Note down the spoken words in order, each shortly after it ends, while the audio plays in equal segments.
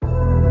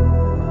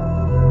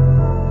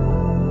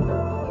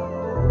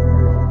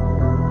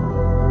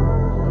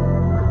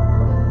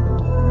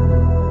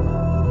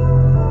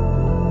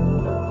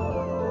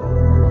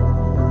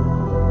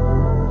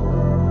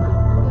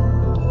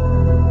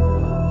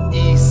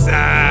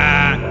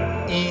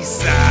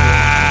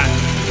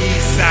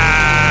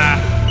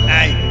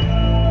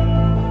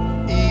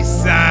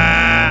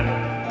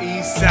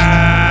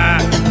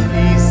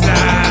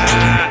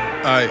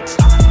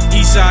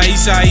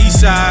East side, east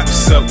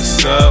side.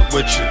 What's up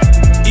with you?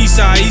 East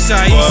side, east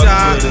side, east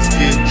side. Fuck with us,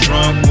 get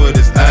drunk with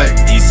us,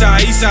 ayy. East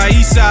side, east side,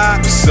 east side.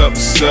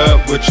 What's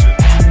up with you?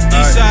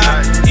 East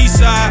side, east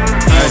side,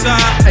 east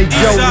side. Hey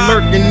yo,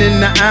 lurking in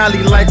the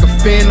alley like a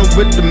phantom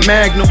with the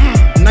Magnum.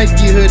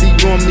 Nike hoodie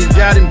on me,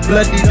 got him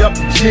bloodied up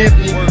the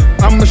champion.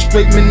 I'm a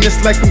straight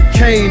menace like I'm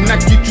Kane. I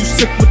get you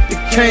sick with the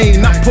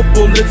cane. I put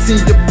bullets in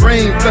your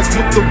brain, plus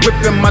with the whip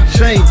in my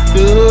chain.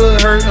 The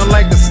hood hurting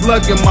like a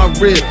slug in my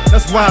rib.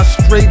 That's why I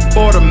straight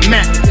bought a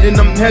Mac, and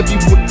I'm heavy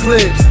with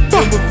clips.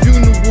 So when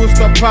funerals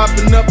start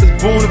popping up, it's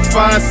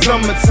bonafide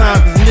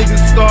summertime. Cause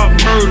niggas start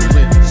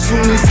murdering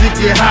soon as it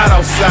get hot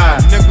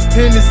outside.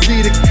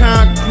 Hennessy the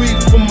concrete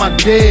for my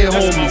dead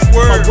homies.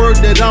 My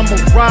word that I'ma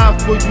ride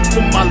for you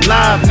for my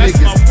live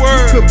niggas. You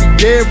could be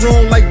dead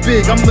wrong like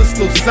Big, I'ma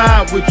slow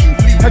side with you.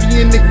 Have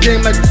you in the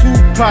game like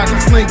Tupac,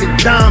 I'm slinging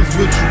dimes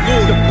with you.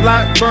 The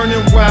block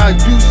burning where I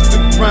used to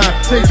grind,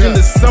 taking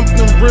to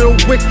something real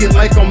wicked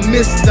like I'm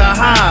Mr.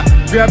 High.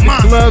 Grab the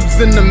gloves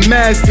and the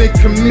mask, they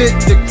commit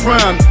the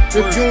crime.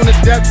 If you on a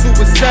deck to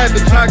a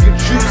savage, how could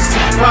you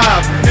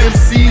survive?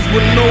 MCs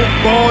with no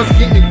bars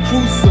getting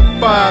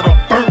crucified or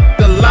burnt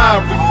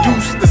alive,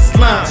 reduce the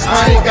slime.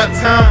 I ain't got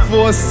time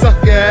for a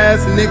sucker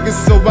ass nigga,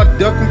 so I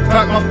duck and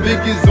cock my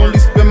figures. Only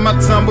spend my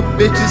time with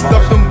bitches,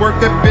 stuff and work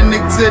up in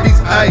their titties.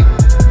 Ayy.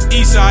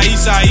 East side,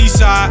 east side, east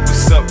side.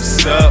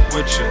 What's up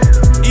with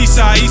you? East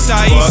side, east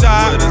side, east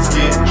side. Fuck with us,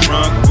 get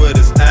drunk with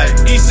us,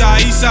 ayy. East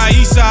side, east side,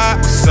 east side.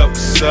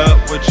 What's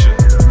up with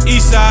you?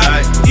 East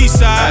side, east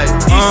side,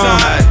 east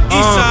side,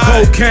 east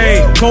side.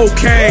 Cocaine,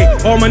 cocaine.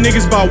 All my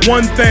niggas about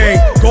one thing.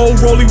 Gold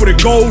rollie with a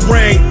gold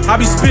ring. I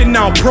be spitting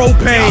out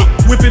propane.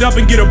 Whip it up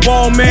and get a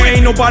ball, man.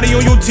 Ain't nobody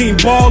on your team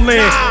ballin'.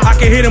 I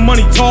can hear the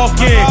money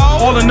talking.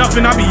 All or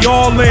nothing, I be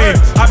all in.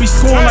 I be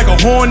scoring like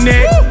a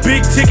hornet.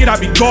 Big ticket, I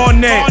be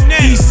garnet.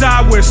 East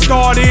side where it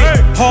started.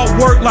 Hard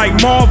work like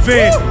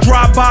Marvin.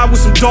 Drive by with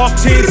some dark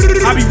tints.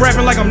 I be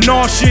rapping like I'm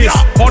nauseous.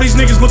 All these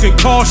niggas looking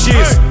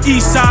cautious.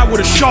 East side where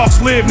the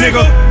sharks live,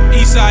 nigga.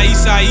 East side,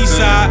 east side, east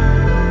side.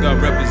 Gotta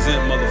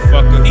represent,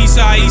 motherfucker. East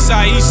side, east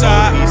side, east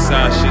side. East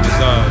side shit is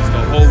ours.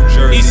 The whole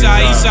jersey East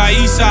side, is east side,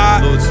 east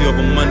side. Loyalty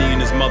over money in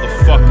this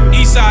motherfucker.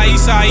 East side,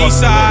 east side, east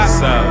side.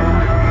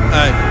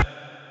 Hey.